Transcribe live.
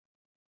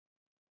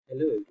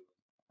Hello everyone.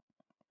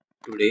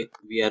 Today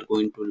we are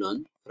going to learn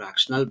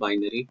fractional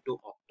binary to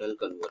octal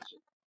conversion.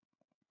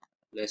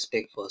 Let's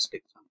take first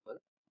example.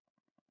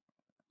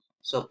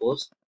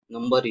 Suppose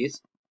number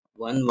is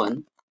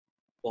 11.1001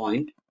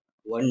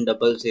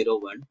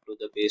 to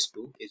the base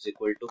 2 is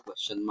equal to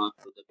question mark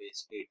to the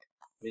base 8.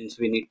 Means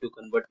we need to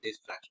convert this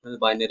fractional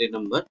binary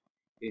number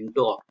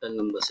into octal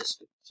number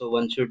system. So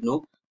one should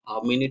know how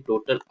many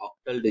total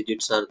octal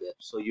digits are there.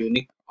 So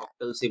unique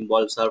octal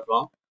symbols are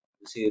from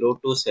 0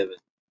 to 7.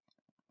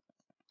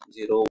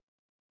 0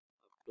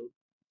 to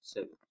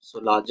 7. So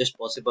largest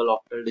possible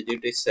octal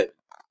digit is 7.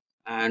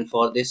 And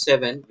for this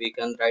 7, we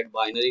can write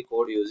binary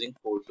code using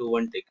 4 to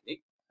 1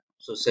 technique.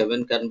 So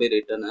 7 can be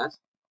written as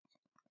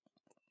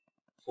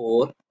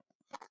 4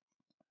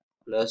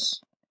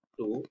 plus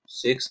 2,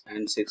 6,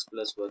 and 6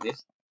 plus 1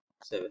 is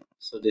 7.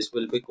 So this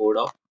will be code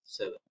of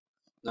 7.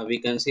 Now we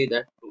can see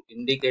that to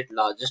indicate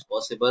largest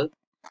possible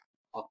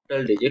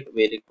octal digit,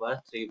 we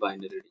require 3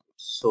 binary digits.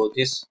 So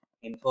this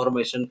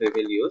information we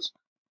will use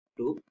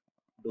to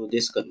do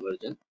this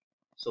conversion.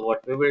 So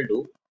what we will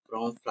do,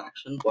 from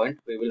fraction point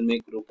we will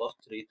make group of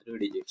 3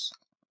 digits.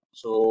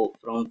 So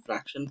from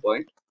fraction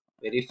point,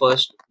 very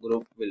first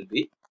group will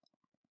be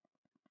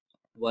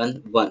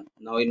 1 1.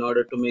 Now in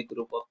order to make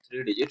group of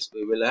 3 digits,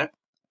 we will add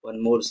one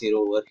more 0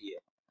 over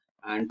here,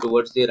 and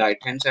towards the right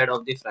hand side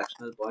of the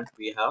fractional point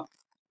we have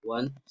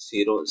 1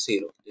 0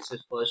 0. This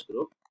is first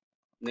group.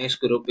 Next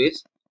group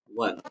is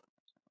 1.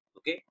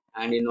 Okay,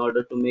 and in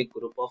order to make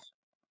group of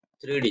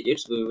 3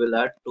 digits, we will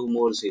add 2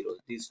 more zeros.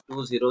 These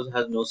 2 zeros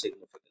has no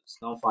significance.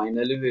 Now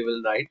finally we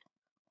will write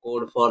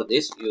code for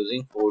this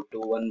using 4 to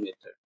 1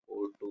 method,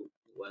 4 to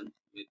 1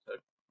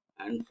 method,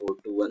 and 4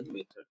 to 1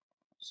 method.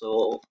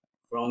 So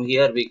from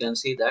here we can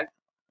see that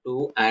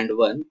 2 and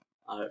 1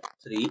 are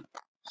 3.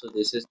 So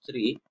this is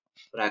 3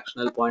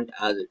 fractional point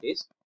as it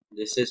is.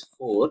 This is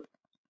 4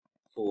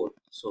 4.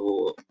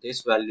 So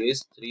this value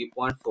is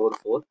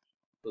 3.44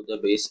 to the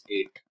base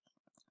 8.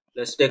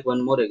 Let's take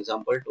one more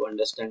example to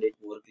understand it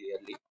more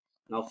clearly.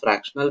 Now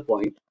fractional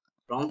point,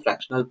 from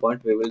fractional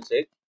point we will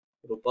take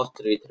group of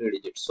 3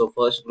 digits. So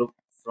first group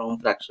from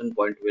fraction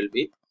point will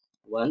be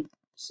 1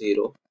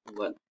 0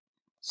 1.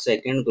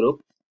 Second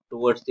group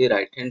towards the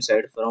right hand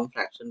side from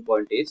fraction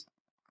point is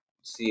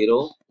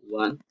 0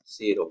 1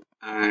 0,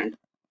 and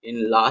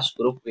in last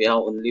group we have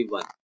only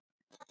 1.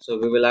 So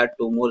we will add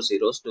 2 more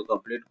zeros to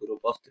complete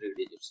group of 3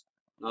 digits.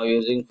 Now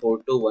using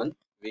 4 to 1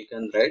 we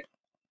can write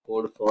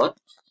code for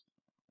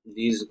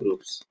these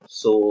groups.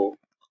 So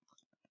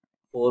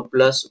 4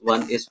 plus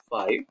 1 is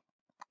 5,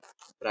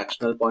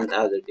 fractional point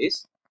as it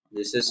is.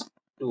 This is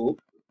 2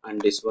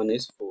 and this one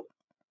is 4.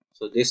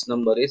 So this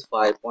number is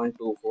 5.24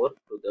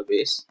 to the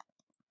base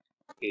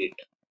 8.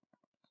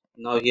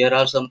 Now here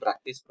are some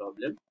practice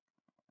problems.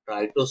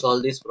 Try to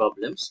solve these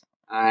problems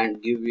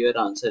and give your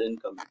answer in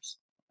comments.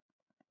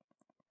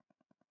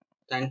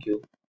 Thank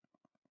you.